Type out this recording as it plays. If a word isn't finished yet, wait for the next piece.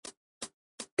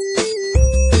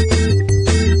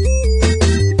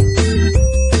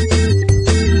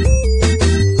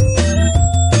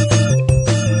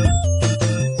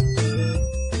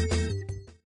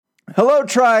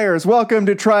Triers, welcome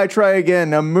to Try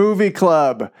Again, a movie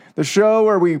club, the show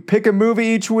where we pick a movie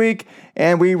each week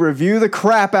and we review the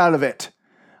crap out of it.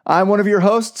 I'm one of your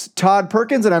hosts, Todd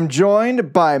Perkins, and I'm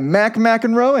joined by Mac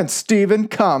McEnroe and Stephen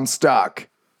Comstock.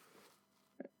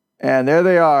 And there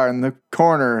they are in the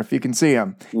corner, if you can see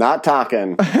them. Not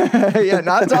talking. Yeah,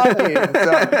 not talking.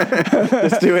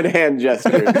 Just doing hand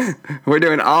gestures. We're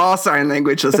doing all sign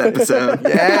language this episode.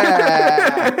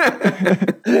 Yeah.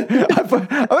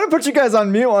 I'm going to put you guys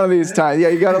on mute one of these times. Yeah,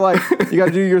 you got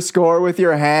to do your score with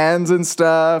your hands and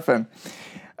stuff. And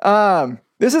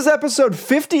this is episode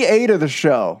 58 of the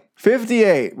show.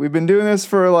 58. We've been doing this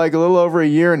for like a little over a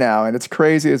year now, and it's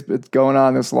crazy it's going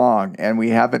on this long, and we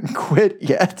haven't quit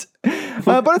yet.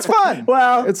 But it's fun.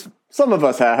 Well, some of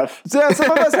us have. Yeah, some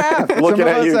of us have. Looking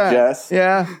at you, Jess.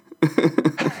 Yeah.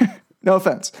 No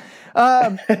offense.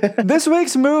 This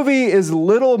week's movie is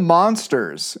Little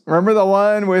Monsters. Remember the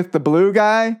one with the blue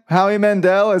guy? Howie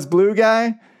Mandel as blue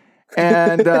guy?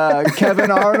 And Kevin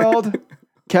Arnold?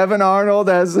 Kevin Arnold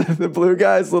as the blue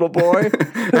guy's little boy.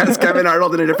 As Kevin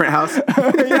Arnold in a different house.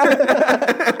 Yeah.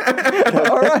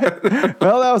 All right.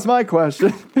 Well, that was my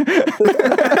question.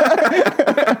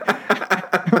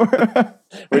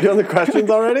 We're doing the questions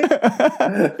already?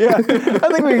 Yeah, I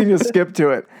think we can just skip to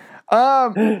it.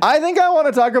 I think I want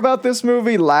to talk about this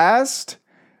movie last.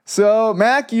 So,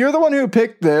 Mac, you're the one who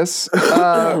picked this.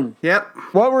 Yep.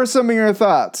 What were some of your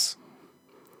thoughts?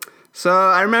 So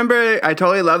I remember I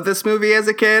totally loved this movie as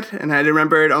a kid, and I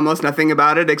remembered almost nothing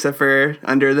about it except for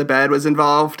Under the Bed was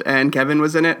involved, and Kevin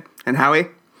was in it, and Howie.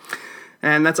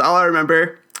 And that's all I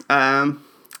remember. And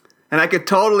I could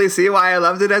totally see why I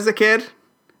loved it as a kid,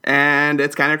 and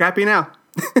it's kind of crappy now.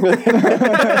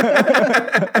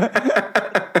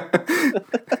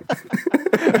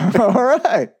 All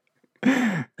right.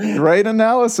 Great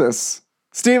analysis.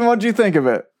 Steven, what did you think of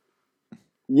it?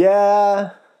 Yeah,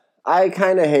 I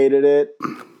kind of hated it.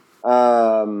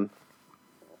 I mean,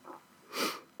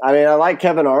 I like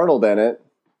Kevin Arnold in it.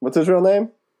 What's his real name?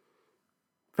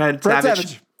 Fred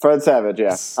Savage. Fred Savage,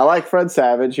 yeah. I like Fred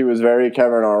Savage. He was very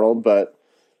Kevin Arnold, but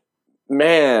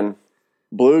man,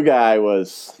 blue guy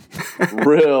was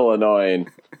real annoying.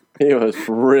 He was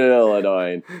real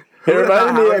annoing. It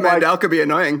reminded me of Mandel could be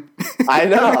annoying. I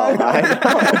know.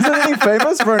 Isn't he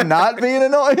famous for not being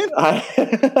annoying?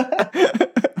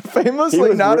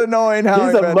 Famously not annoying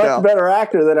Howie Mandel. Mandel. He's a much better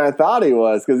actor than I thought he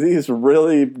was, because he's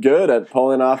really good at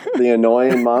pulling off the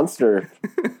annoying monster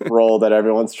role that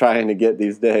everyone's trying to get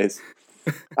these days.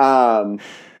 No,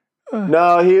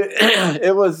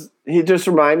 he just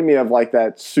reminded me of like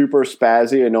that super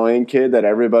spazzy, annoying kid that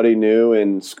everybody knew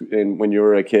in when you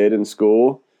were a kid in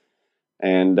school.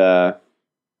 And it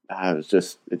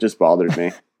just bothered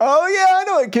me. Oh yeah, I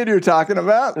know what kid you're talking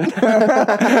about. If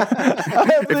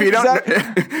you don't know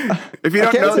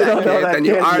that kid, then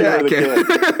you are that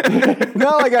kid.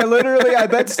 No, like I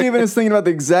bet Steven is thinking about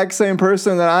the exact same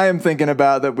person that I am thinking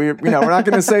about. That we're not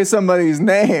going to say somebody's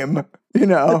name,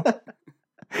 And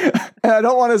I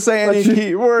don't want to say any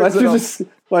key words.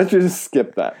 Why don't you just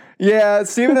skip that? Yeah,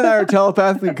 Steven and I are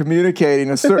telepathically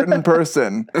communicating a certain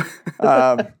person.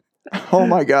 Oh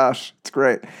my gosh, it's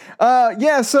great.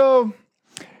 So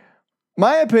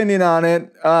my opinion on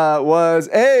it was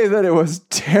that it was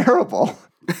terrible.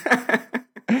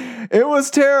 It was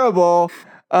terrible,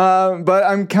 but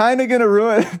I'm kind of going to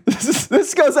ruin it.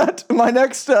 This goes out to my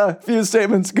next few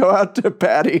statements go out to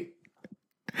Patty.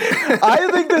 I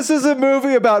think this is a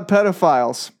movie about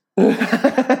pedophiles.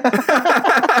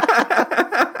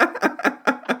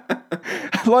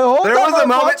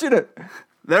 Watching it.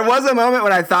 There was a moment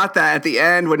when I thought that at the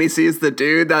end when he sees the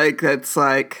dude that's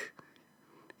like,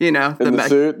 the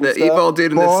evil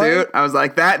dude in the suit. I was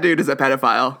like, that dude is a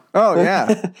pedophile. Oh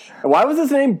yeah. Why was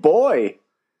his name Boy?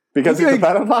 Because he's a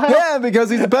pedophile? Yeah, because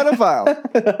he's a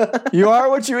pedophile. You are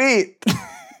what you eat.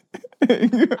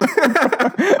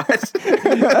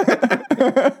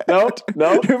 Nope.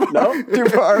 Too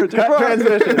far.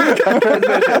 Transmission.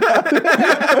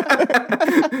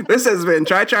 This has been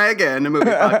Try Again, a movie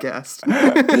podcast.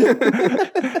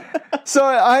 So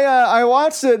I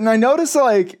watched it and I noticed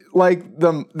like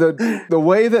the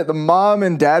way that the mom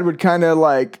and dad would kind of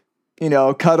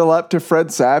cuddle up to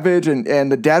Fred Savage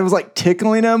and the dad was like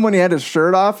tickling him when he had his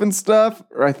shirt off and stuff,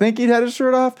 or I think he'd had his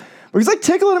shirt off. But he's like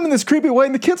tickling him in this creepy way,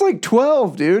 and the kid's like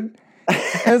 12, dude. And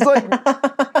it's like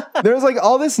there's like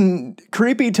all this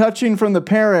creepy touching from the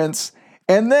parents,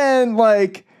 and then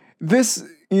like this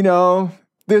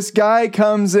guy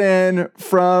comes in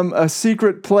from a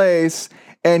secret place,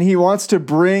 and he wants to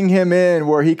bring him in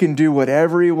where he can do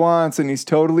whatever he wants, and he's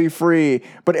totally free.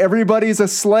 But everybody's a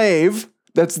slave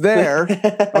that's there,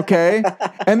 okay?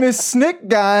 And this Snick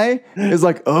guy is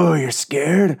like, oh, you're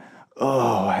scared?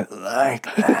 Oh, I like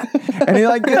that. And he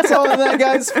like gets all in that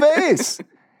guy's face,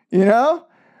 you know?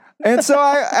 And so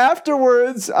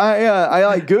afterwards, I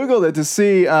like Googled it to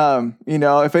see,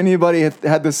 if anybody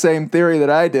had the same theory that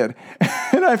I did.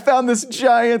 And I found this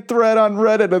giant thread on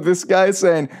Reddit of this guy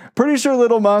saying, pretty sure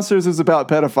Little Monsters is about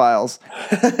pedophiles.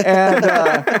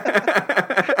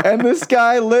 And this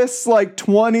guy lists like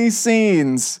 20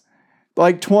 scenes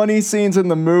in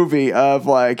the movie of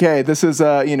like, hey, this is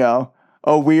a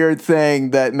weird thing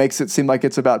that makes it seem like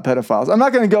it's about pedophiles. I'm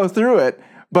not going to go through it.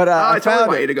 But I totally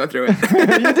want you to go through it.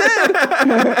 You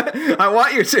did. I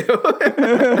want you to.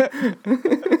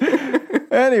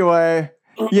 Anyway,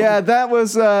 yeah, that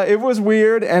was it was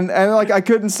weird, and like I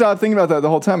couldn't stop thinking about that the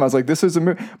whole time. I was like, this is a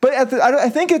movie, but I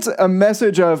think it's a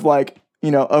message of like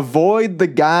avoid the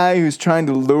guy who's trying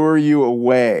to lure you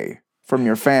away from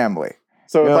your family.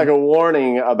 So it's like a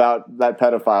warning about that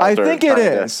pedophile. I think it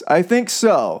is. I think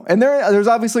so. And there's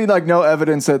obviously like no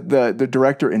evidence that the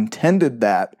director intended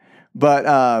that. But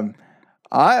I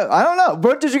don't know.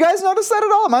 But did you guys notice that at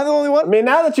all? Am I the only one? I mean,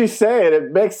 now that you say it,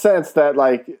 it makes sense that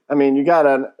you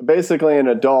got basically an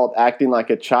adult acting like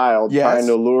a child, trying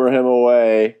to lure him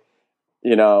away.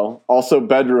 Also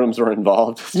bedrooms were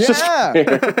involved. Yeah.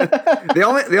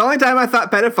 The only time I thought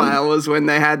pedophile was when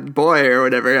they had boy or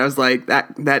whatever. I was like,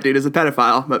 that dude is a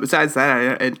pedophile. But besides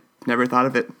that, I never thought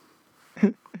of it.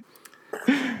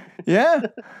 Yeah.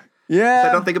 Yeah,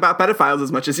 I don't think about pedophiles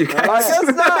as much as you guys.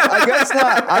 I guess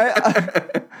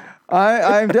not.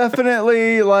 I'm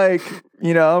definitely like,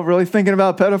 really thinking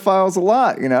about pedophiles a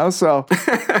lot, so,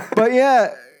 but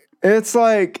yeah, it's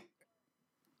like,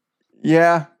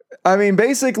 yeah, I mean,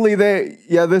 basically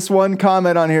this one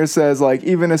comment on here says like,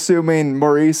 even assuming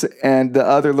Maurice and the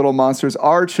other little monsters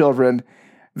are children,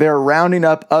 they're rounding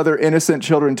up other innocent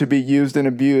children to be used and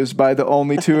abused by the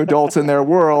only two adults in their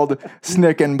world,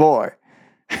 Snick and Boy.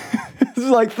 It's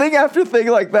like thing after thing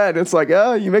like that. It's like,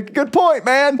 oh, you make a good point,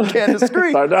 man. Can't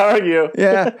disagree. Hard to argue.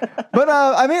 Yeah. But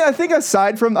I think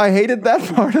aside from, I hated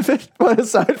that part of it, but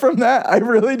aside from that, I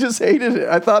really just hated it.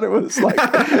 I thought it was like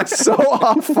so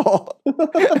awful,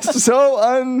 so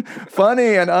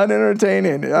unfunny and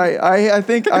unentertaining. I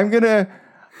think I'm going to,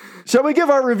 shall we give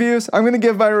our reviews? I'm going to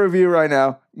give my review right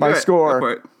now. My score. Go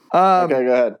for it. Okay,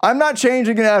 go ahead. I'm not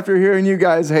changing it after hearing you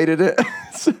guys hated it.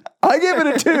 I give it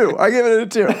a 2. I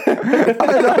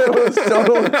thought it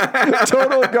was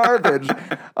total garbage.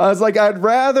 I was like, I'd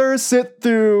rather sit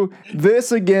through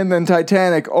this again than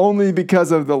Titanic only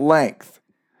because of the length,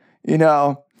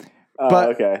 But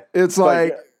okay. It's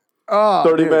like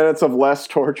 30 minutes of less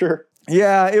torture.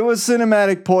 Yeah, it was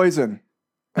cinematic poison.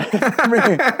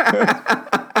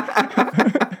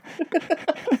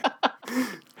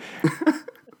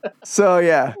 So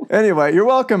yeah. Anyway, you're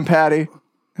welcome, Patty.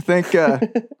 I think.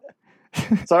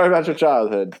 Sorry about your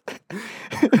childhood.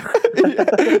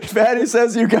 Patty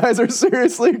says you guys are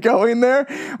seriously going there.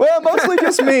 Well, mostly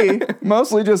just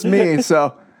me.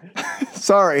 So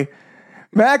sorry,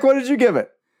 Mac. What did you give it?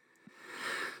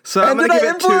 So and did I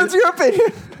influence your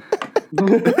opinion? No,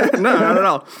 not at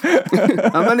all.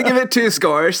 I'm going to give it 2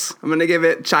 scores. I'm going to give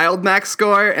it child max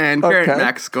score and parent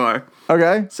max score.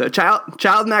 Okay. So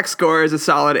child max score is a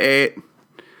solid 8.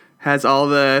 Has all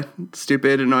the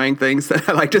stupid, annoying things that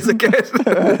I liked as a kid.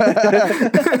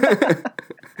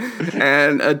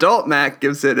 And adult max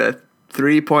gives it a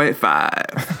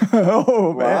 3.5.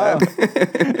 Oh, man.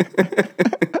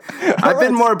 I've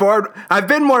been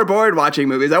more bored watching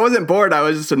movies. I wasn't bored, I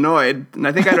was just annoyed. And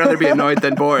I think I'd rather be annoyed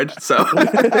than bored. So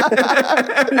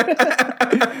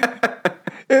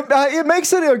it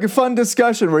makes it a fun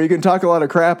discussion where you can talk a lot of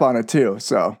crap on it too.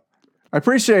 So I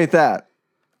appreciate that.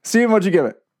 Steven, what'd you give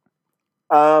it?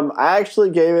 I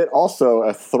actually gave it also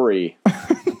a 3.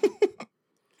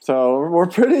 So we're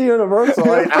pretty universal.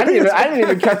 Like, I didn't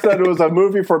even catch that it was a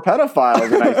movie for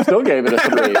pedophiles, and I still gave it a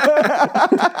 3.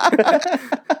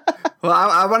 Well,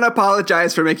 I want to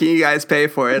apologize for making you guys pay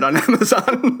for it on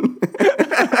Amazon.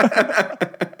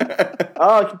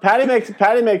 Oh, Patty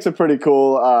makes a pretty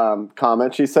cool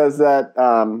comment. She says that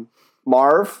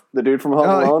Marv, the dude from Home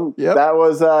Alone, that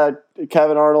was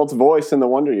Kevin Arnold's voice in the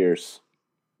Wonder Years.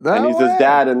 And he's his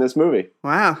dad in this movie.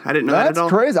 Wow, I didn't know that at all.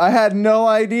 That's crazy. I had no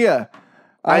idea.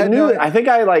 I think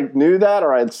I knew that,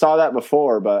 or I saw that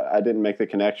before, but I didn't make the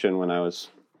connection when I was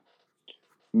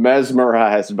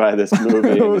mesmerized by this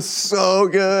movie. It was so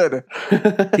good.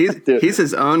 He's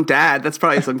his own dad. That's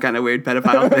probably some kind of weird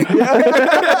pedophile thing.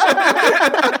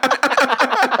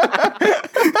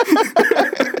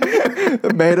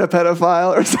 Meta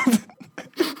pedophile or something.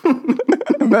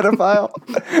 Metaphile.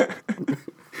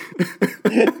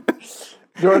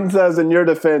 Jordan says, in your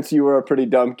defense, you were a pretty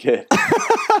dumb kid.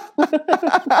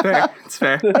 Fair. It's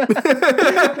fair.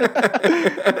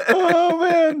 Oh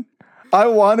man, I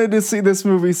wanted to see this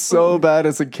movie so bad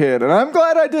as a kid, and I'm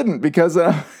glad I didn't because,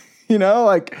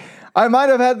 like I might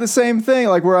have had the same thing,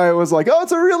 like where I was like, "Oh,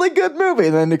 it's a really good movie,"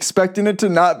 and then expecting it to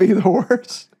not be the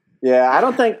worst. Yeah,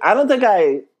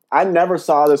 I never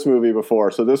saw this movie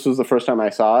before, so this was the first time I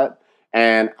saw it,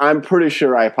 and I'm pretty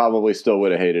sure I probably still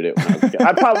would have hated it when I was a kid.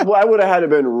 I would have had to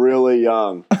been really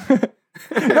young.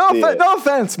 No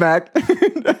offense, Mac. You're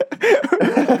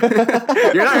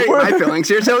not hurting my feelings.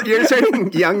 You're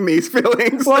hurting young me's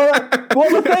feelings. Well,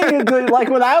 the thing is, that, like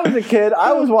when I was a kid,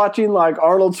 I was watching like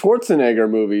Arnold Schwarzenegger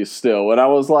movies still when I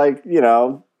was like,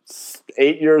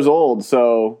 8 years old.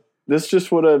 So this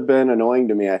just would have been annoying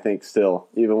to me, I think, still,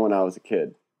 even when I was a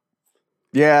kid.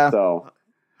 Yeah. So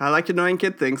I like annoying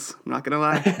kid things. I'm not gonna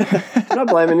lie. I'm not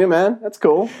blaming you, man. That's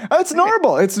cool. It's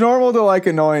normal. It's normal to like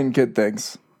annoying kid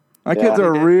things. My kids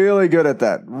are really good at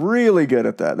that. Really good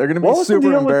at that. They're going to be what was super the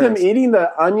deal embarrassed. with him eating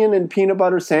the onion and peanut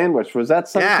butter sandwich? Was that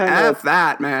some kind F of...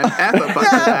 that, man. F a bunch of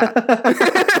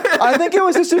that. I think it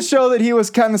was just to show that he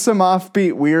was kind of some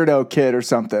offbeat weirdo kid or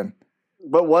something.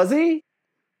 But was he?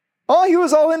 Oh, he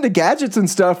was all into gadgets and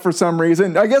stuff for some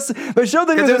reason. I guess they showed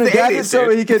that he was it was into the gadgets 80s, so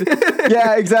dude. he could...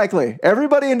 Yeah, exactly.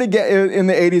 Everybody in the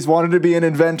 80s wanted to be an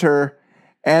inventor.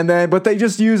 But they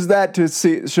just used that to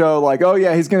show like, oh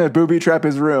yeah, he's gonna booby trap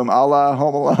his room, a la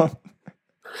Home Alone.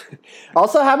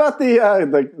 Also, how about the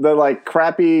like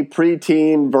crappy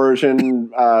preteen version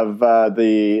of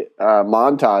the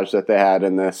montage that they had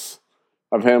in this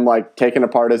of him like taking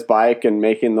apart his bike and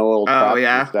making the little traps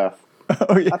and stuff?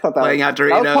 Oh yeah, I thought that Laying out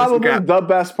Doritos that was probably and crap. the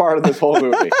best part of this whole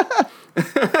movie.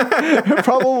 it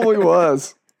probably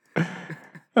was.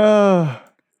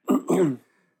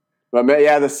 But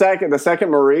yeah, the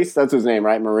second Maurice, that's his name,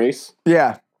 right? Maurice.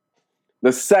 Yeah.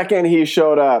 The second he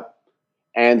showed up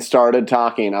and started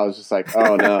talking, I was just like,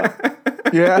 oh no.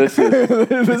 Yeah. This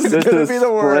is gonna be the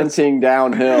worst. sprinting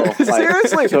downhill like,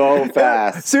 Seriously. so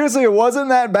fast. Seriously, it wasn't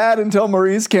that bad until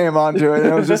Maurice came onto it. And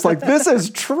it was just like, this is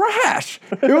trash.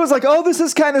 It was like, oh, this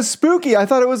is kind of spooky. I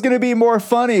thought it was going to be more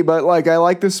funny, but like, I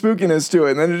like the spookiness to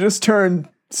it. And then it just turned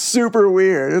super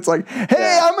weird. It's like,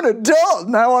 hey, I'm an adult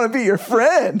and I want to be your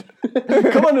friend.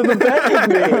 Come under the bed with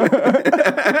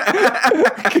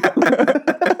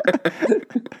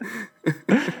me.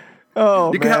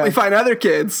 Oh, You can help me find other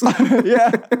kids.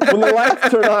 Yeah. When the lights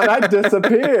turn on, I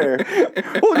disappear.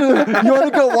 Well, you want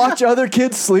to go watch other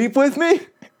kids sleep with me?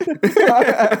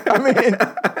 I mean,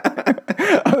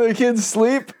 other kids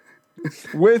sleep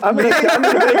with me. I'm gonna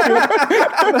make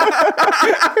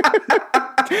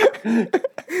you...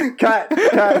 Cut.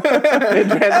 In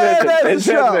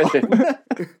transmission.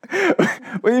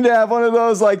 We need to have one of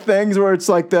those like things where it's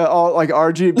like the all like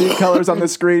RGB colors on the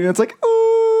screen, and it's like, ooh.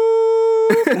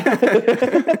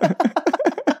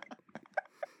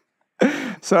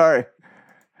 Sorry.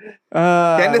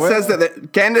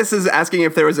 Candace is asking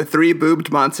if there was a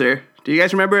 3-boobed monster. Do you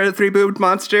guys remember a 3-boobed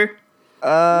monster?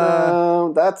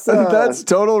 No, that's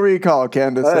Total Recall,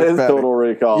 Candace. that That's is bad. Total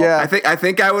Recall. Yeah. I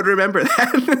think I would remember that.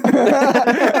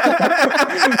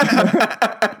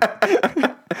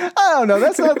 I don't know.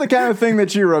 That's not the kind of thing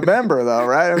that you remember, though,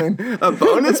 right? I mean, A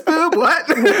bonus boob? What?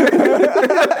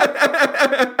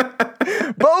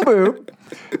 Bobu.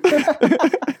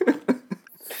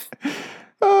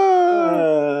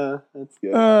 That's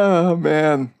good. Oh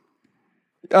man.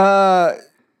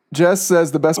 Jess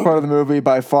says the best part of the movie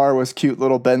by far was cute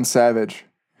little Ben Savage.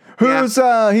 Who's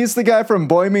he's the guy from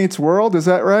Boy Meets World, is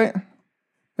that right? I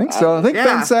think so. I think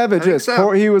Ben Savage is.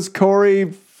 So. He was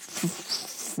Corey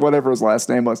whatever his last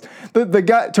name was. The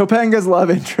guy Topanga's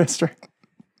love interest, right?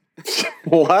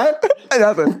 What?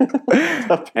 Nothing.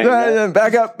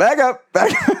 Back up.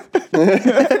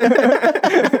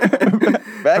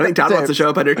 I think Todd wants to show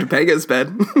up under Topanga's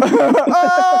bed.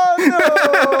 Oh,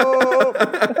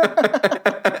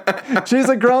 no! She's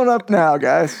a grown up now,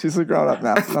 guys. She's a grown up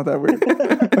now. It's not that weird.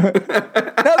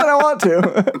 Not that I want to.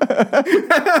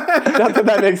 Not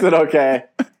that makes it okay.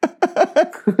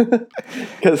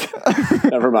 Because,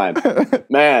 never mind.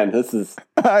 Man, this is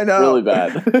I know. really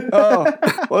bad. Oh,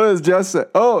 what does Jess say?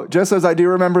 Oh, Jess says, I do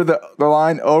remember the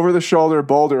line over the shoulder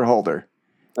boulder holder.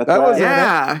 That's That right. was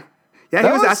Yeah, he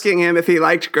was asking him if he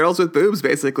liked girls with boobs,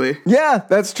 basically. Yeah,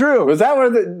 that's true. Was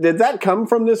that did that come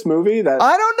from this movie? That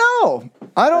I don't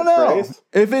know. phrase?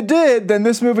 If it did, then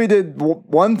this movie did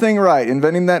one thing right,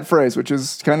 inventing that phrase, which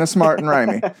is kind of smart and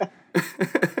rhymey.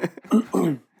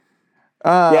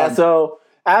 yeah, so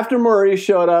after Maurice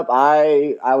showed up,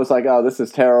 I was like, oh, this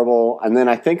is terrible. And then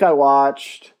I think I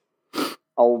watched,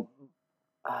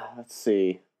 let's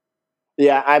see.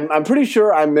 Yeah, I'm pretty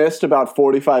sure I missed about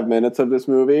 45 minutes of this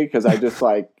movie because I just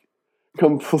like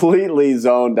completely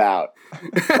zoned out.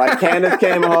 Like Candace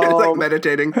came home. It's like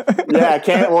meditating. Yeah,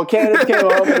 Candace came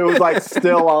home and it was like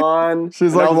still on.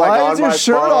 She's And I like, was, why on is your my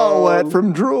shirt all phone. wet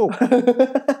from drool?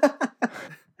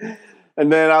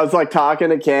 And then I was like talking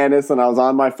to Candace and I was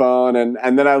on my phone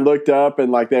and then I looked up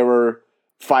and like they were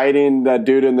fighting that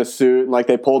dude in the suit and like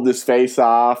they pulled his face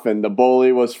off and the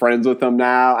bully was friends with him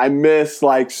now. I miss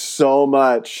like so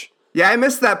much. Yeah, I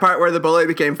missed that part where the bully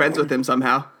became friends with him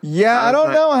somehow. Yeah, I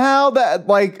don't know how that,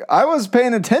 like, I was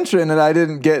paying attention and I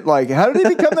didn't get, like, how did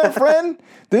he become their friend?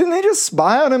 Didn't they just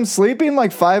spy on him sleeping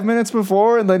like 5 minutes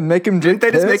before and then make him drink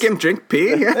Didn't they just piss? make him drink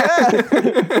pee? Yeah.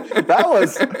 That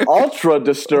was ultra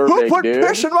disturbing, Who put dude.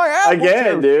 piss in my apple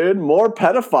Again, juice? dude, more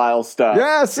pedophile stuff.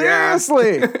 Yeah,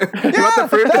 seriously. You want the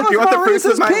fruit? that was You want the fruits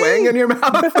Maurice's with my pee. wang in your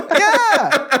mouth?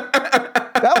 Yeah.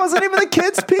 That wasn't even the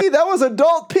kid's pee. That was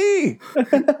adult pee.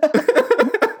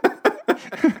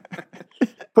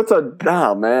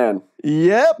 Oh, man.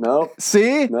 Yep. Nope.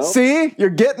 See? Nope. See?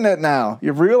 You're getting it now.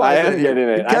 You're I realizing am getting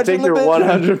it. You're I catching think the you're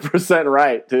vision. 100%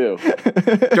 right, too.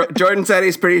 Jordan said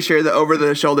he's pretty sure the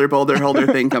over-the-shoulder boulder holder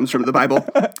thing comes from the Bible.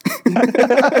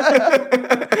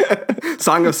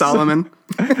 Song of Solomon.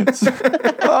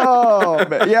 Oh,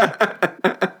 man. Yeah.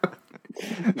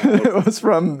 It was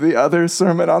from the other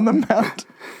Sermon on the Mount.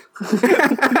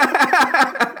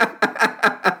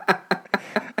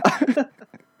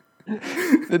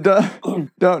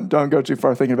 Don't go too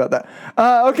far thinking about that.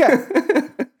 Okay.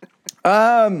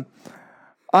 I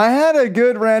had a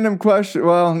good random question.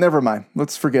 Well, never mind.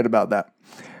 Let's forget about that.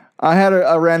 I had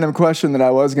a random question that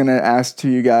I was going to ask to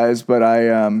you guys, but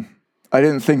I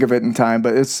didn't think of it in time.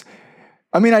 But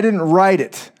I didn't write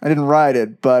it.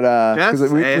 But Just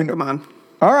say it. Come on.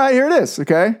 all right, here it is.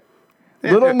 Okay,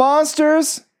 Little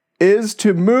Monsters is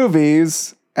to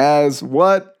movies as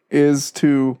what is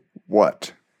to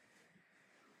what?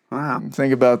 Wow.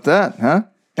 Think about that, huh?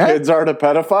 Kids aren't a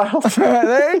pedophile?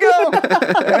 There you go.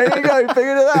 There you go. You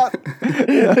figured it out.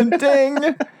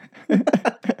 Ding.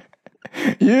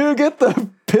 You get the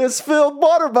piss-filled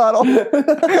water bottle.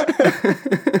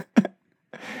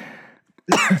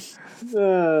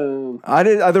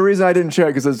 The reason I didn't share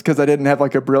it because I didn't have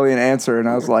like a brilliant answer, and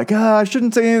I was like, I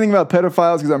shouldn't say anything about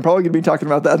pedophiles because I'm probably gonna be talking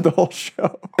about that the whole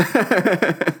show.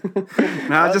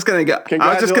 No, I was just gonna go.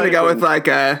 I was just gonna go with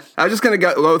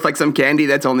like some candy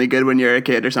that's only good when you're a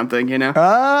kid or something, you know,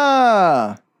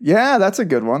 Yeah, that's a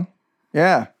good one.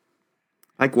 Yeah,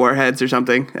 like Warheads or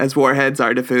something, as Warheads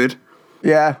are to food.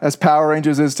 yeah, as Power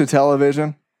Rangers is to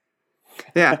television.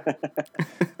 Yeah.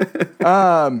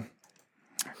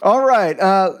 All right.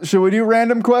 Should we do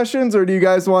random questions, or do you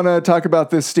guys want to talk about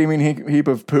this steaming heap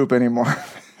of poop anymore?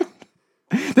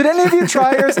 Did any of you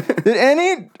try yours? Did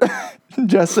any?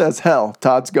 Jess says, "Hell,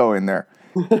 Todd's going there."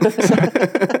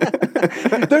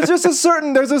 There's a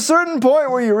certain point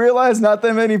where you realize not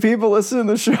that many people listen to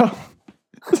the show.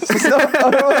 So,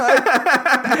 like,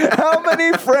 how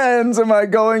many friends am I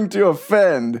going to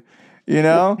offend? You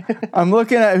know, I'm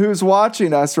looking at who's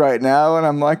watching us right now, and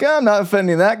I'm like, I'm not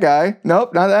offending that guy.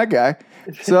 Nope, not that guy.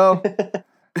 So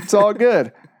it's all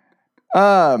good.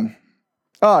 Oh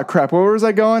crap! Where was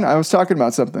I going? I was talking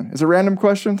about something. Is it random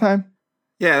question time?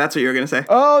 Yeah, that's what you were gonna say.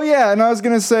 Oh yeah, and I was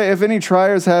gonna say if any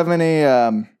triers have any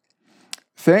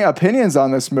opinions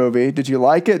on this movie, did you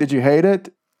like it? Did you hate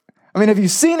it? I mean, have you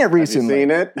seen it recently?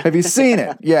 Seen it? Have you seen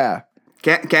it? Yeah.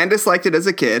 Candace liked it as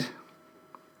a kid.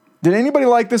 Did anybody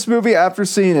like this movie after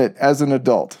seeing it as an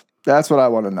adult? That's what I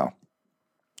want to know.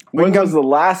 When was the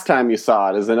last time you saw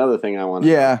it is another thing I want to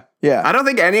know. Yeah. I don't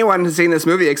think anyone has seen this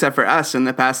movie except for us in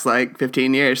the past like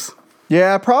 15 years.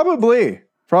 Yeah, probably.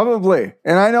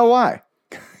 And I know why.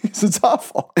 Because it's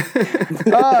awful.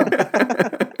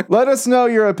 Let us know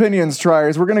your opinions,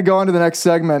 triers. We're going to go on to the next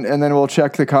segment, and then we'll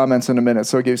check the comments in a minute.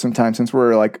 So give you some time since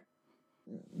we're like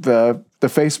the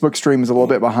Facebook stream is a little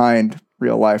bit behind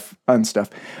real life and stuff.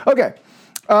 Okay.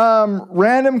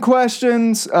 Random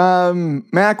questions.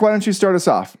 Mac, why don't you start us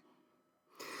off?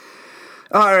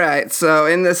 All right. So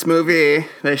in this movie,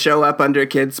 they show up under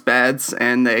kids' beds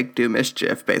and they do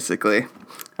mischief, basically.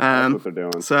 That's what they're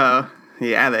doing. So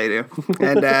yeah, they do.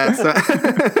 And so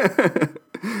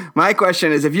my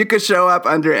question is, if you could show up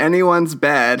under anyone's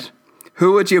bed,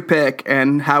 who would you pick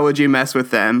and how would you mess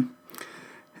with them?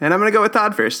 And I'm going to go with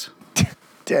Todd first.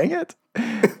 Dang it.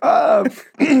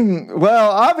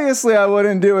 Well, obviously I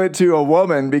wouldn't do it to a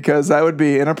woman because that would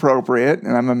be inappropriate,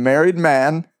 and I'm a married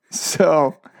man.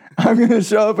 So I'm going to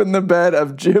show up in the bed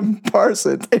of Jim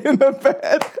Parsons in the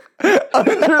bed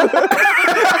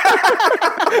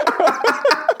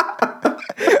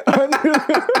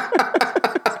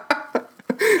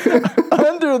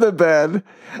under the bed.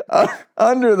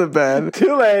 Under the bed.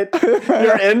 Too late.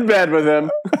 You're in bed with him.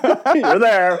 You're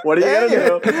there. What are you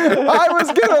going to do? I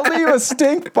was going to leave a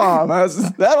stink bomb.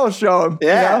 That'll show him.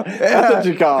 Yeah. You know? That's what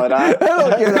you call it, huh? That'll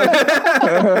get him.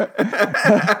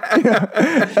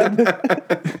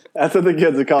 That's what the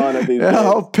kids are calling it these days.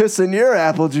 I'll piss in your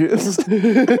apple juice.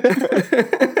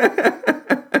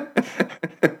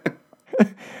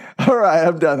 All right,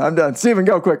 I'm done. Steven,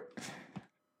 go quick.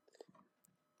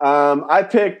 I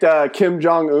picked Kim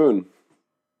Jong-un.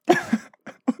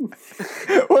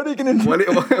 What are you going to do? What are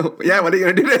you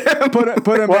going to do to him?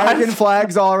 Put American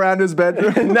flags all around his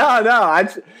bedroom? No. I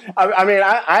mean,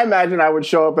 I imagine I would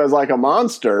show up as like a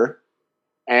monster,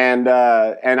 and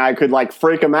I could like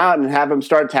freak him out and have him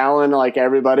start telling like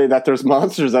everybody that there's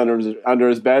monsters under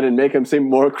his bed and make him seem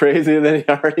more crazy than he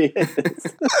already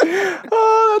is.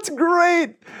 Oh, that's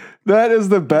great. That is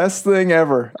the best thing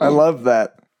ever. I love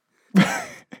that.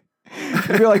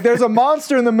 You'd be like, there's a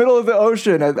monster in the middle of the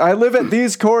ocean. I live at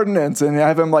these coordinates, and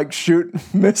have him like shoot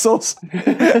missiles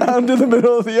onto the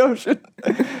middle of the ocean.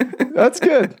 That's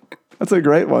good. That's a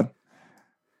great one.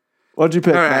 What'd you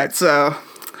pick, All right, Max? so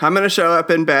I'm going to show up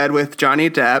in bed with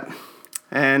Johnny Depp.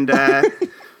 And,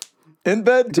 In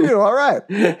bed too. All right.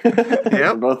 yep.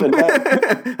 Both in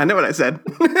bed. I know what I said.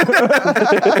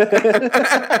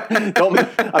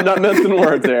 I'm not mincing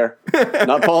words there.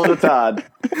 Not pulling a Todd.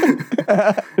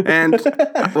 And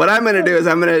what I'm going to do is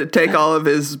I'm going to take all of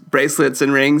his bracelets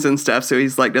and rings and stuff so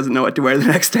he's like doesn't know what to wear the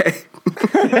next day.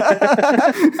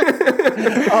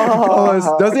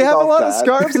 Does he have a lot of sad.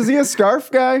 scarves? Is he a scarf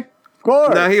guy? Of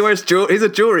course. No, he wears jewelry. He's a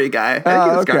jewelry guy. I think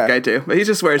he's a scarf okay. guy too, but he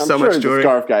just wears I'm so sure much he's jewelry. a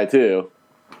scarf guy too.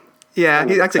 Yeah,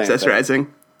 he likes Same thing. accessorizing.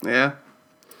 Yeah.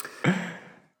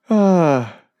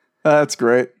 That's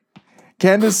great.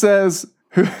 Candace says,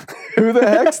 who the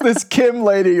heck's this Kim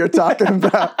lady you're talking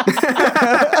about?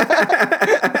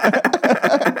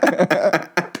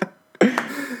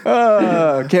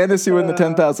 Candace, you win the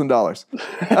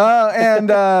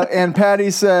 $10,000. And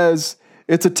Patty says,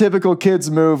 it's a typical kids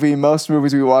movie. Most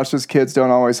movies we watch as kids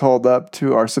don't always hold up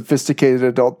to our sophisticated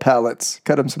adult palates.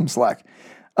 Cut them some slack.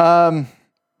 Nope.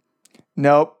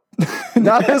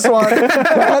 Not this one.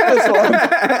 Not this one.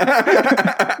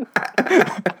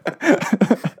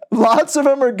 Lots of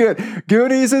them are good.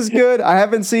 Goonies is good. I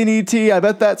haven't seen E.T. I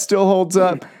bet that still holds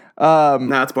up.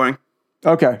 No, it's boring.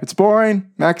 Okay, it's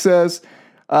boring, Max says.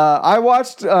 I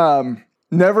watched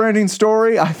Neverending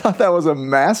Story. I thought that was a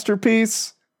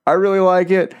masterpiece. I really like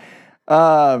it.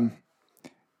 Yeah.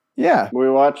 We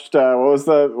watched what was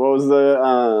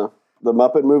the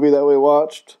Muppet movie that we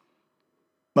watched?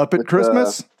 Muppet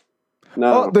Christmas?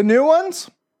 No. Oh, the new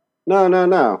ones? No.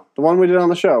 The one we did on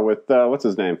the show with what's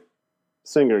his name?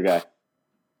 Singer guy.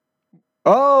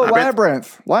 Oh,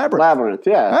 Labyrinth. Labyrinth,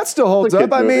 yeah. That still holds It's a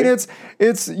up. good I mean, movie.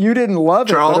 it's you didn't love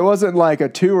it, Troll? but it wasn't like a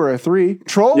 2 or a 3.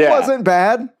 Troll Yeah. wasn't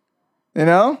bad, you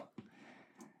know?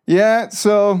 Yeah,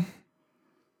 so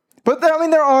but I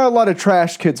mean there are a lot of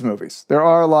trash kids movies. There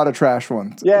are a lot of trash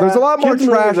ones. Yeah, There's a lot more kids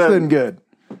trash movies than good.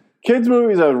 Kids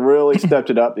movies have really stepped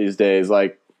it up these days.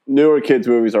 Like newer kids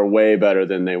movies are way better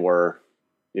than they were,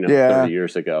 Yeah. 30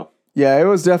 years ago. Yeah, it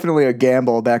was definitely a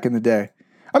gamble back in the day.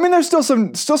 I mean, there's still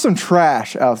some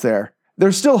trash out there.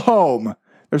 They're still home.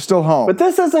 They're still home. But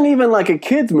this isn't even like a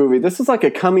kids movie. This is like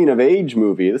a coming of age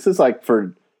movie. This is like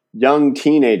for young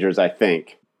teenagers, I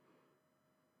think.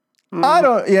 I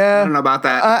don't know about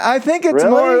that. I think it's Really?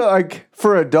 more like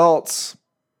for adults.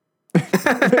 I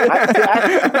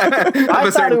have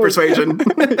a certain persuasion.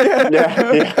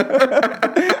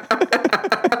 Yeah.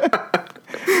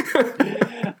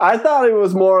 I thought it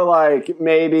was more like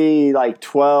maybe like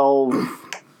 12.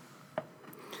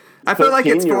 I feel like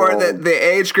it's for 13-year-old. the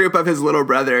age group of his little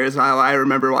brother is how I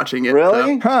remember watching it.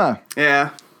 Really? so, Huh.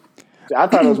 yeah. I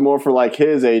thought it was more for like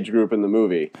his age group in the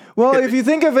movie. Well, if you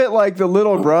think of it like the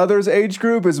little brother's age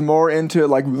group is more into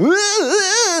like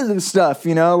stuff,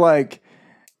 like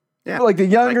Yeah. like the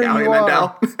younger Howie you are.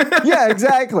 Mandel. Yeah,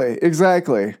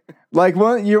 exactly. Like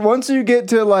once you get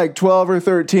to like 12 or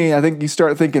 13, I think you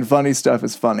start thinking funny stuff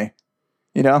is funny.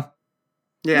 Yeah,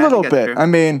 A little I think that's bit. true. I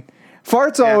mean,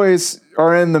 farts always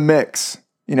are in the mix,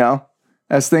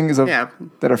 as things Yeah.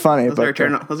 that are funny.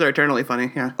 Those are eternally funny.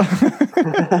 Yeah.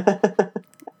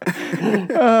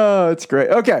 Oh, it's great.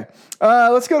 Okay,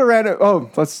 let's go to random. Oh,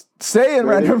 let's stay in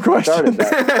random Started questions.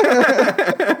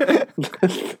 that.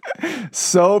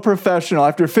 So professional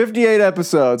after 58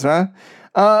 episodes, huh?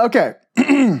 Okay,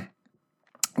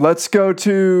 let's go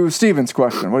to Steven's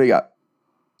question. What do you got?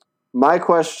 My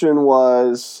question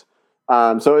was,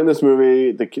 so in this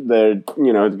movie, they're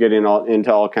getting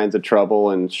into all kinds of trouble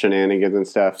and shenanigans and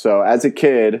stuff. So as a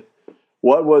kid,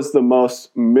 What was the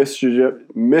most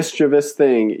mischievous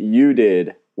thing you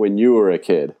did when you were a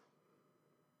kid?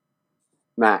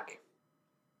 Mac.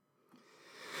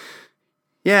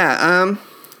 Yeah,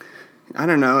 I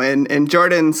don't know. And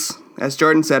Jordan's, as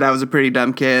Jordan said, I was a pretty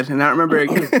dumb kid, and I don't remember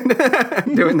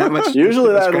doing that much.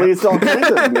 Usually that leads to all kinds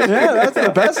of mischief. Yeah, that's the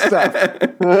best stuff.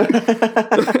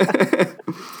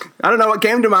 I don't know, what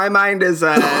came to my mind is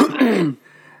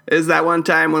is that one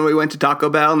time when we went to Taco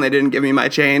Bell and they didn't give me my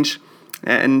change,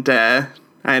 and I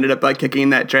ended up like kicking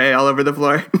that tray all over the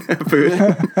floor of food.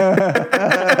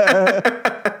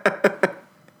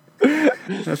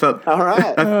 All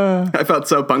right. I felt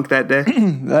so punk that day.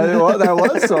 That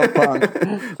was so punk.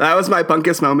 That was my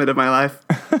punkest moment of my life.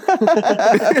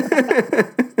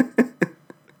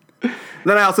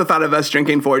 Then I also thought of us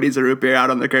drinking 40s of root beer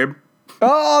out on the curb.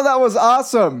 Oh, that was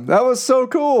awesome. That was so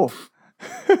cool.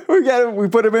 We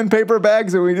put them in paper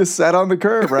bags and we just sat on the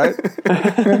curb, right?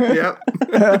 Yep.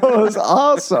 That was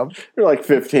awesome. You're like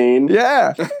 15.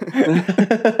 Yeah.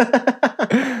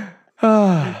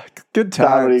 Good times.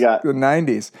 Todd, what do you got? The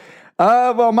 90s.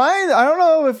 Well, mine, I don't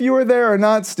know if you were there or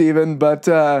not, Steven, but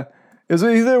it was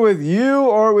either with you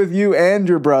or with you and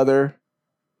your brother.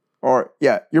 Or,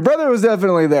 yeah, your brother was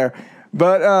definitely there.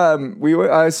 But I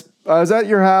was at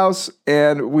your house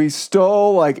and we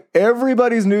stole like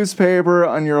everybody's newspaper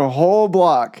on your whole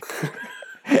block.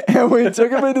 And we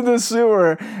took them into the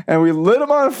sewer and we lit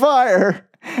them on fire.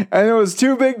 And it was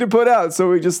too big to put out, so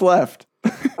we just left.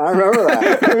 I remember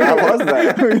that. I was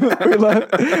there.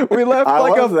 We left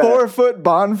like a 4-foot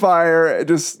bonfire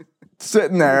just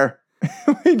sitting there.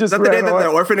 We just Is that the day that the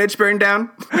orphanage burned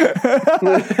down?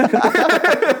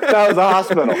 That was a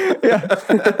hospital. Yeah.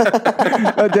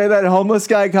 The day that homeless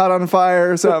guy caught on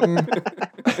fire or something.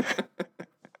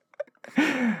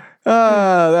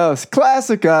 That was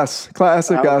classic us.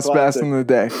 Classic us back in the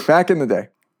day. Back in the day.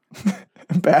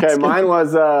 Okay, mine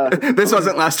was... This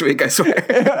wasn't last week, I swear.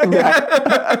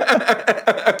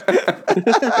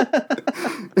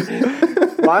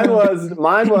 Mine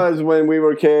was when we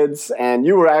were kids, and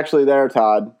you were actually there,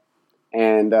 Todd.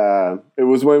 And it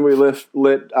was when we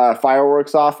lit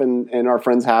fireworks off in our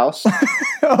friend's house.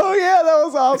 Oh, yeah, that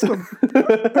was awesome.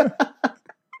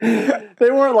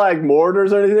 They weren't like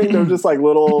mortars or anything. They were just like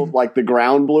little, like the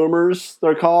ground bloomers,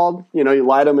 they're called. You know, you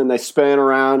light them and they spin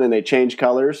around and they change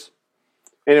colors.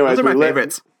 Anyways, those are my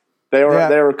favorites. They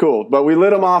were cool. But we lit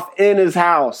them off in his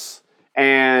house.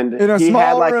 And in a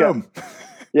small room.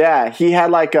 He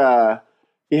had like a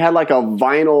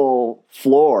vinyl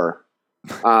floor.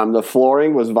 The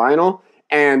flooring was vinyl,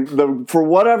 and for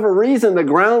whatever reason, the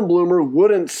ground bloomer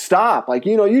wouldn't stop. Like,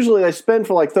 you know, usually they spin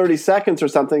for like 30 seconds or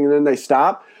something, and then they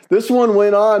stop. This one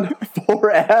went on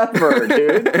forever,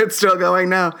 dude. It's still going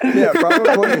now. Yeah,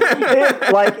 probably.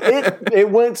 It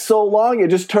went so long, it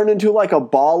just turned into like a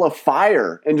ball of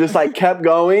fire and just like kept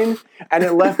going. And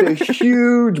it left a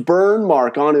huge burn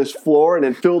mark on his floor, and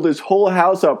it filled his whole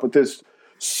house up with this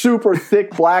super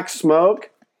thick black smoke.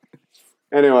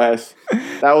 Anyways,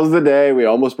 that was the day we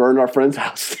almost burned our friend's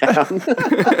house down.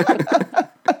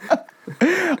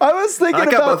 I was thinking I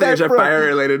like how about both that. things are fire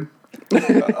related.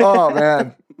 Oh,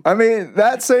 man. I mean,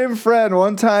 that same friend,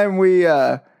 one time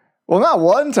not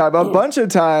one time, a bunch of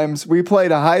times we played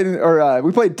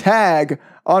we played tag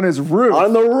on his roof.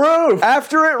 On the roof!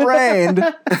 After it rained,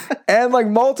 and like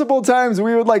multiple times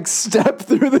we would like step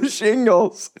through the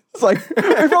shingles. It's like,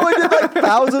 we probably did like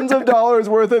thousands of dollars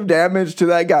worth of damage to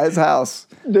that guy's house.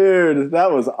 Dude,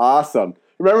 that was awesome.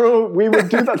 Remember, we would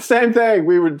do that same thing.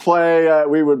 We would play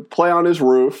on his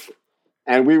roof.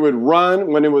 And we would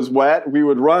run when it was wet. We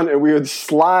would run and we would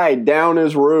slide down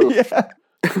his roof. Yeah.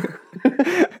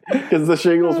 Because the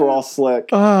shingles were all slick.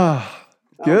 Oh,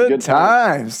 good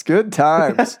times. Good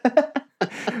times.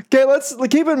 Okay, let's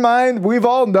keep in mind, we've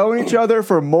all known each other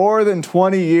for more than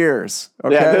 20 years.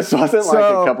 Okay? Yeah, this wasn't like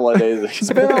a couple of days ago.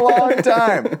 It's been a long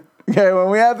time. Okay,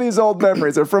 when we have these old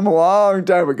memories, they're from a long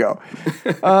time ago.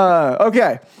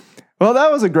 Okay, well,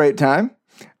 that was a great time.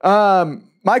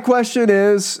 My question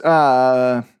is,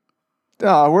 where'd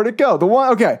it go?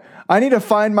 Okay, I need to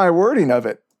find my wording of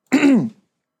it.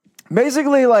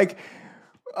 Basically, like,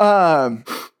 I'm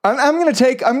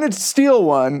gonna steal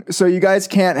one so you guys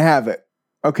can't have it.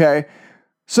 Okay,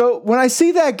 so when I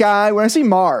see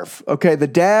Marv, okay, the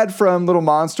dad from Little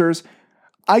Monsters,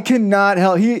 I cannot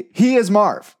help. He is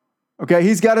Marv. Okay,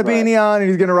 he's got a beanie on and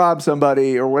he's gonna rob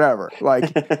somebody or whatever.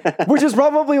 Like, which is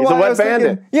probably why I was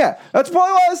thinking. Yeah, that's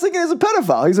probably why I was thinking he's a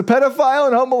pedophile. He's a pedophile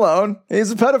in Home Alone.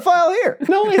 He's a pedophile here.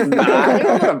 No, he's not. He's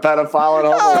not a pedophile in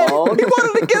Home Alone. He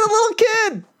wanted to get a little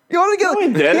kid. You want to get? No, he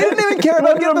He didn't. didn't even care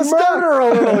about He getting the wanted to stuff. murder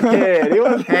a little kid. He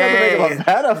wasn't going to make him a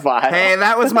pedophile. Hey,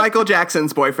 that was Michael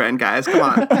Jackson's boyfriend, guys. Come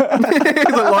on.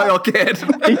 He's a loyal kid.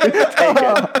 He didn't take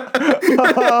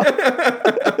it.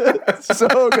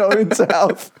 So going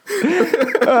south.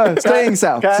 Staying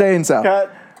south. Cut, Staying south.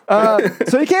 cut.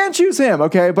 So you can't choose him,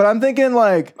 okay? But I'm thinking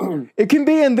like it can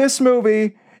be in this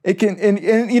movie. It can,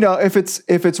 and you know, if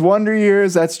it's Wonder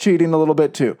Years, that's cheating a little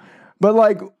bit too. But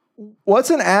like, what's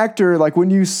an actor like when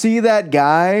you see that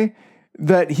guy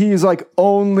that he's like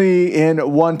only in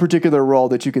one particular role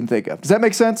that you can think of? Does that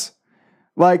make sense?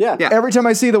 Like Yeah. every time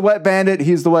I see the Wet Bandit,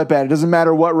 he's the Wet Bandit. Doesn't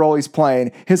matter what role he's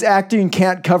playing. His acting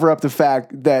can't cover up the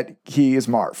fact that he is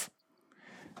Marv.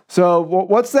 So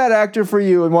what's that actor for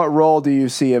you, and what role do you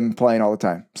see him playing all the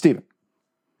time? Steven.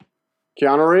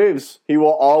 Keanu Reeves. He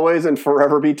will always and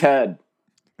forever be Ted.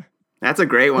 That's a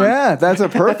great one. Yeah, that's a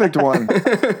perfect one.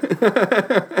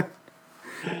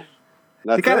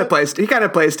 That's He kind it.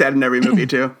 of plays Ted in every movie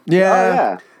too. Oh, Yeah.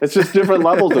 yeah. It's just different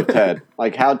levels of Ted.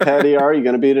 Like, how Teddy are you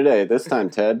going to be today? This time,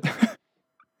 Ted.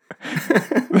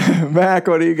 Mac,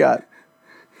 what do you got?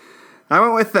 I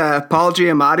went with Paul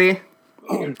Giamatti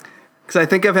because I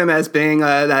think of him as being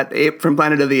that ape from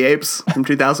Planet of the Apes from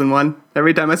 2001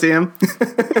 every time I see him.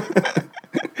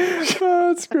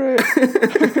 Oh, that's great.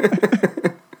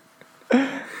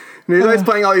 And he's always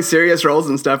playing all these serious roles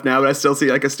and stuff now, but I still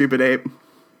see like a stupid ape.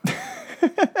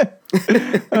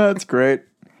 That's great.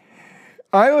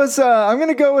 I'm going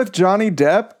to go with Johnny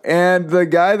Depp, and the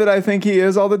guy that I think he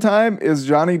is all the time is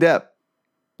Johnny Depp.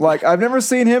 Like, I've never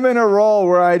seen him in a role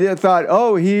where I thought,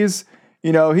 oh, he's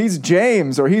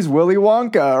James or he's Willy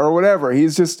Wonka or whatever.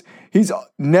 He's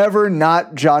never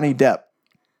not Johnny Depp.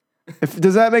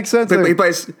 Does that make sense?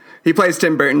 He plays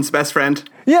Tim Burton's best friend.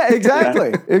 Yeah,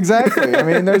 exactly. Exactly. I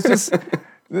mean, there's just,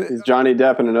 He's Johnny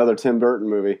Depp in another Tim Burton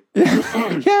movie.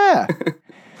 yeah.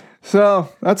 So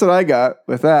that's what I got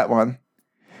with that one.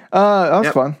 That was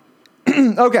fun.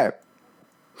 Okay.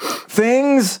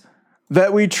 Things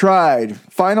that we tried.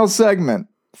 Final segment.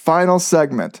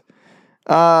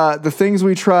 The things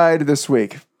we tried this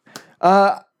week.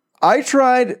 I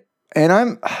tried, and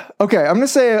I'm going to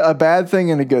say a bad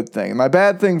thing and a good thing. My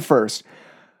bad thing first.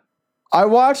 I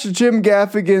watched Jim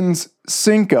Gaffigan's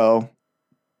Cinco.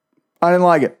 I didn't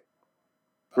like it.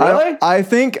 Really?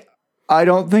 I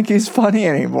don't think he's funny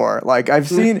anymore. Like I've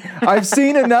seen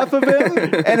enough of him,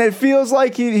 and it feels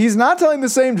like he's not telling the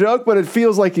same joke, but it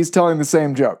feels like he's telling the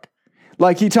same joke.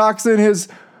 Like he talks in his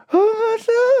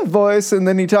voice, and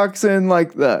then he talks in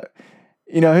like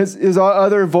his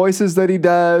other voices that he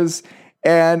does.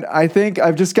 And I think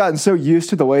I've just gotten so used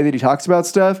to the way that he talks about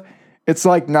stuff. It's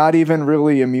like not even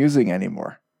really amusing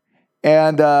anymore.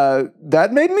 And that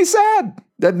made me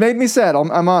sad.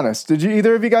 I'm honest. Did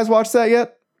either of you guys watch that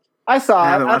yet? I saw I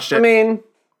it. haven't watched it. I mean,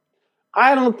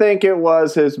 I don't think it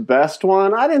was his best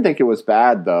one. I didn't think it was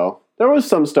bad, though. There was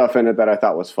some stuff in it that I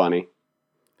thought was funny.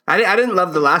 I didn't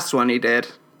love the last one he did.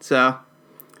 So,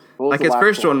 What was like the his last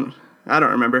first one, I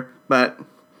don't remember. But,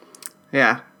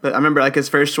 yeah. But I remember like his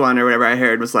first one or whatever I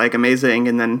heard was like amazing.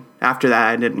 And then after that,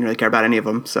 I didn't really care about any of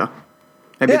them. So,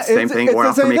 maybe it's the same thing. Wore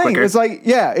off for me quicker. It's like,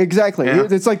 yeah, exactly. Yeah.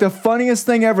 It's like the funniest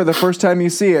thing ever the first time you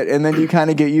see it, and then you kind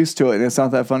of get used to it, and it's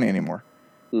not that funny anymore.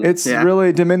 It's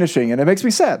really diminishing, and it makes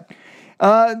me sad.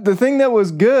 The thing that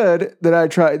was good that I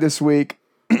tried this week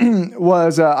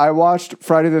was I watched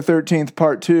Friday the 13th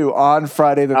Part 2 on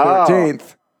Friday the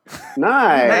 13th.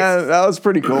 Nice. That was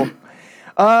pretty cool.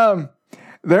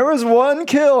 There was one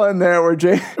kill in there where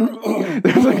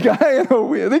there's a guy in a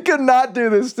wheel. They could not do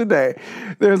this today.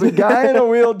 There's a guy in a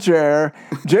wheelchair.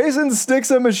 Jason sticks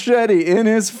a machete in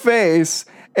his face,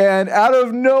 and out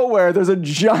of nowhere, there's a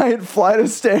giant flight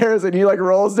of stairs, and he like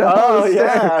rolls down Oh, the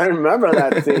yeah. stairs. I remember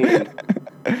that scene.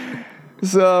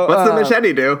 So What's the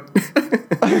machete do?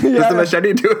 Does the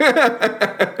machete do?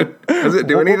 Does it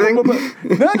do anything? No,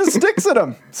 it just sticks at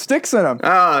him.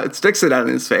 Oh, it sticks it out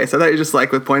in his face. I thought you just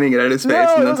like with pointing it at his face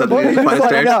No, and it then doesn't suddenly point- he it's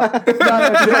just like,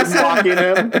 flies no, Just mocking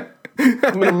him. I'm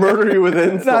going to murder you with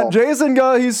insult. Jason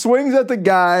he swings at the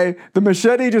guy. The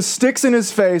machete just sticks in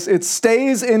his face. It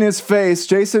stays in his face.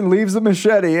 Jason leaves the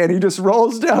machete, and he just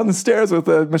rolls down the stairs with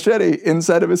the machete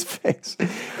inside of his face.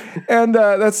 And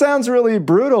that sounds really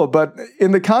brutal, but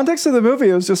in the context of the movie,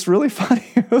 it was just really funny.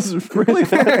 It was really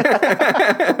funny.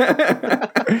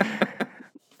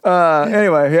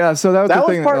 Anyway, yeah. So that was That the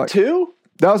was thing. part 2?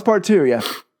 That was part 2. Yeah.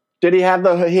 Did he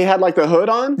have he had like the hood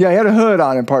on? Yeah, he had a hood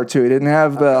on in part 2. He didn't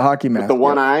have the hockey mask. The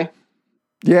one eye?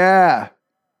 Yeah.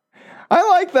 I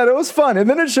like that. It was fun. And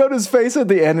then it showed his face at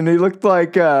the end, and he looked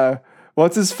like,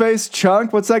 what's his face?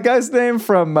 Chunk? What's that guy's name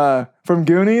from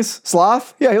Goonies?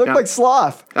 Sloth? Yeah, he looked like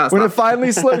Sloth. Oh, when it Sloth.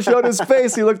 finally showed his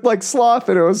face, he looked like Sloth,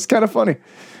 and it was kind of funny.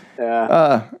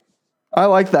 Yeah. I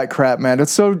like that crap, man.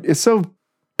 It's so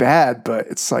bad, but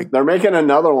it's like They're making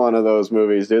another one of those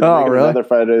movies, dude. They're Oh, making really? another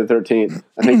Friday the 13th.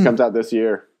 I think it comes out this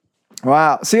year.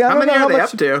 wow. See, I How don't many know are they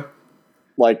much. up to?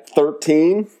 Like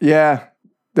 13? Yeah,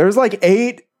 there's like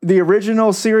 8. The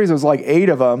original series was like 8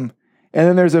 of them, and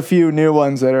then there's a few new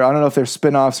ones that are I don't know if they're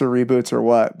spin-offs or reboots or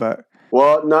what, but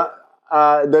Well, not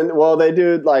they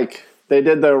did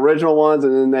the original ones,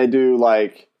 and then they do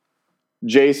like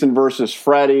Jason versus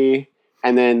Freddy,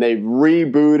 and then they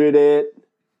rebooted it.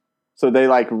 So they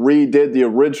like redid the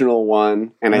original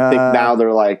one, and I think now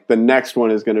they're like the next one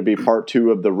is going to be part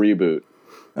 2 of the reboot.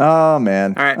 oh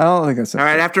man, All right. I don't think that's All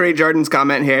right, I have to read Jordan's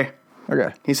comment here.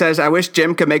 okay. He says, I wish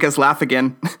Jim could make us laugh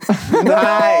again.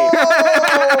 Nice.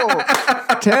 Oh,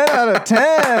 10 out of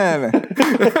 10.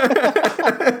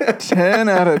 10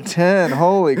 out of 10.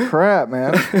 Holy crap,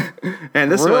 man.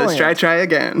 And this was Brilliant. Try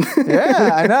Again.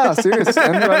 Yeah, I know. Seriously.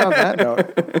 End right on that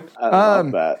note. I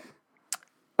love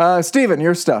that. Steven,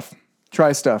 your stuff.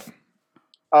 Try stuff.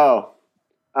 Oh,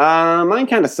 mine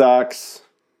kind of sucks.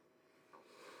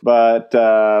 But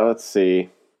let's see.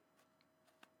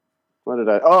 What did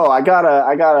I? Oh, I got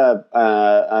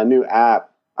a new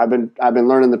app. I've been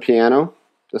learning the piano.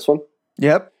 This one,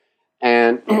 Yep.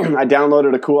 and I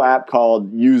downloaded a cool app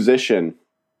called Musician,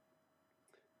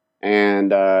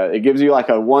 and it gives you like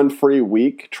a 1 free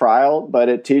week trial. But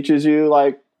it teaches you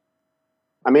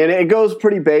it goes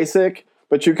pretty basic,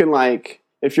 but you can like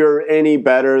if you're any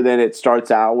better than it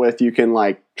starts out with, you can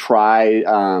like try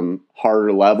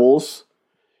harder levels,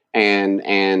 and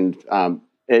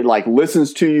it like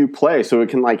listens to you play, so it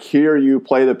can like hear you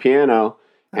play the piano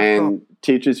and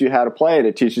teaches you how to play it.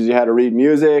 It teaches you how to read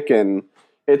music, and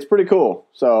it's pretty cool.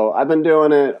 So I've been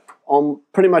doing it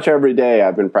pretty much every day.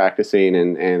 I've been practicing,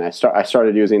 and I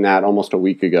started using that almost a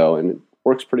week ago, and it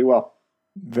works pretty well.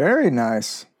 Very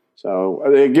nice. So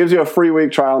it gives you a free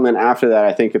week trial, and then after that,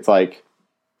 I think it's like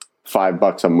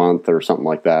 $5 a month or something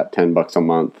like that, $10 a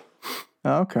month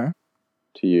Okay.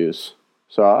 to use.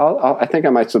 So I think I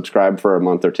might subscribe for a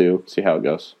month or 2, see how it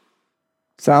goes.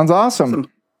 Sounds awesome.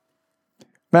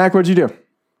 Mac, what'd you do?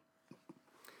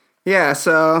 Yeah,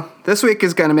 so this week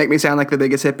is going to make me sound like the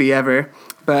biggest hippie ever.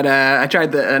 But I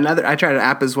tried an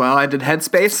app as well. I did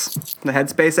Headspace, the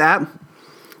Headspace app,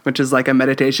 which is like a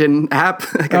meditation app,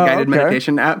 like a guided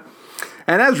meditation app.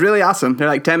 And that was really awesome. They're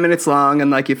like 10 minutes long,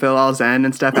 and like you feel all zen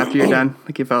and stuff after you're done.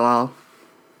 Like you feel all,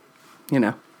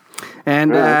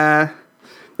 And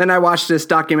then I watched this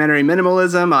documentary,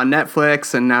 Minimalism, on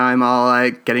Netflix, and now I'm all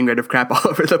like getting rid of crap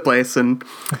all over the place. And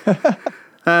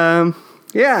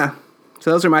yeah,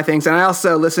 so those are my things. And I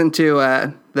also listened to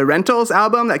the Rentals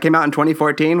album that came out in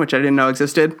 2014, which I didn't know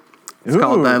existed. It's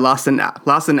called Lost in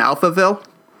Alphaville,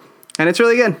 and it's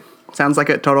really good. Sounds like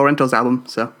a Total Rentals album.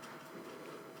 So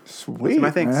Sweet, my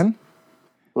things. man.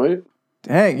 Wait.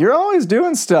 Dang, you're always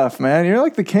doing stuff, man. You're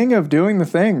like the king of doing the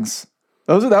things.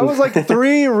 That was like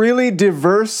 3 really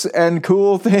diverse and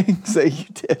cool things that you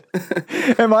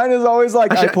did. And mine is always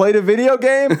like, I played a video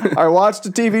game, I watched a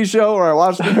TV show, or I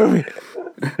watched a movie.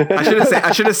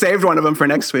 I should have saved one of them for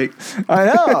next week. I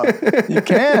know. You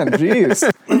can.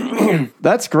 Jeez.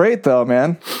 That's great though,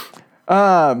 man.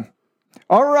 All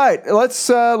right.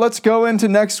 Let's go into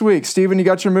next week. Steven, you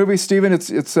got your movie? Steven, it's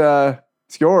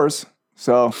yours.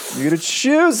 So you gotta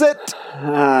choose it.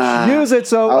 Choose it.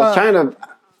 So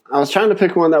I was trying to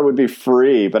pick one that would be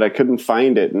free, but I couldn't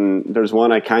find it, and there's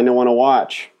one I kind of want to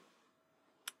watch.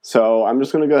 So I'm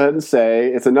just going to go ahead and say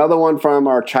it's another one from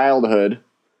our childhood.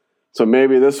 So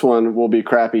maybe this one will be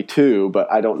crappy too, but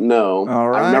I don't know. All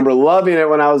right. I remember loving it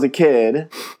when I was a kid,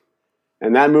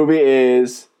 and that movie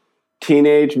is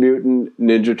Teenage Mutant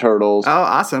Ninja Turtles. Oh,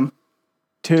 awesome.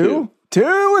 2 with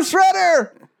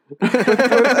Shredder. with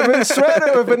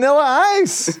Shredder with Vanilla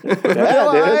Ice.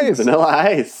 Vanilla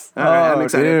Ice. All right, I'm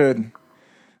excited. Dude.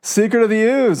 Secret of the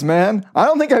Ooze, man. I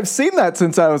don't think I've seen that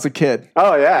since I was a kid.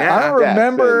 Oh yeah, I don't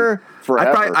remember.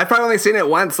 Forever. I've probably only seen it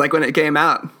once, like when it came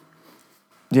out.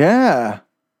 Yeah.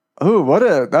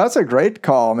 Oh, that's a great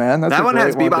call, man. That's That a one great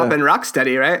has Bebop to- and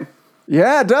Rocksteady, right?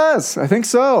 Yeah, it does. I think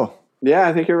so. Yeah,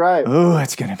 I think you're right. Oh,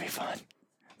 it's gonna be fun.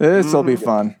 This will be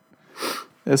fun.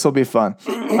 This will be fun.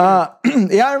 Yeah,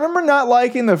 I remember not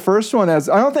liking the first one. I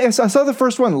saw the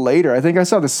first one later. I think I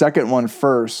saw the second one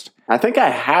first. I think I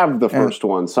have the first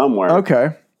one somewhere. Okay.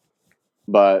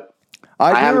 But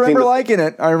I do haven't seen remember the- liking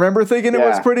it. I remember thinking it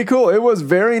was Yeah. pretty cool. It was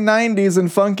very 90s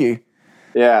and funky.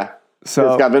 yeah. So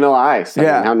It's got Vanilla Ice. I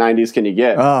Yeah. mean, how 90s can you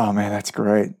get? oh man, that's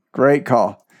great. Great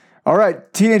call. All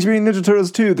right, Teenage Mutant Ninja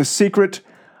Turtles 2, The Secret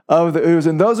of the Ooze.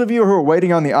 And those of you who are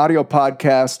waiting on the audio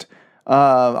podcast,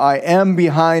 I am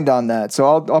behind on that. So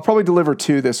I'll probably deliver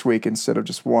 2 this week instead of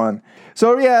just 1.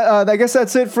 So yeah, I guess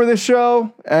that's it for this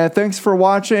show. Thanks for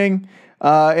watching.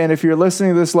 And if you're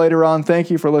listening to this later on,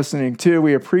 thank you for listening too.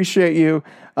 We appreciate you.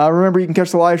 Remember, you can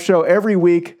catch the live show every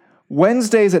week,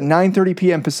 Wednesdays at 9:30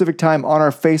 p.m. Pacific time on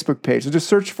our Facebook page. So just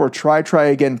search for Try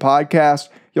Again Podcast.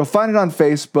 You'll find it on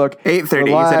Facebook. 8:30.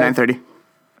 You said 9:30.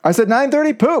 I said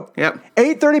 9:30. Poop. Yep.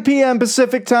 8:30 p.m.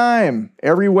 Pacific time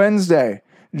every Wednesday.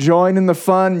 Join in the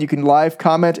fun. You can live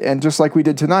comment, and just like we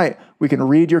did tonight, we can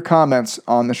read your comments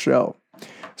on the show.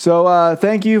 So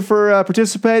thank you for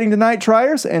participating tonight,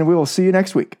 Triers, and we will see you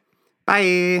next week.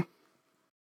 Bye.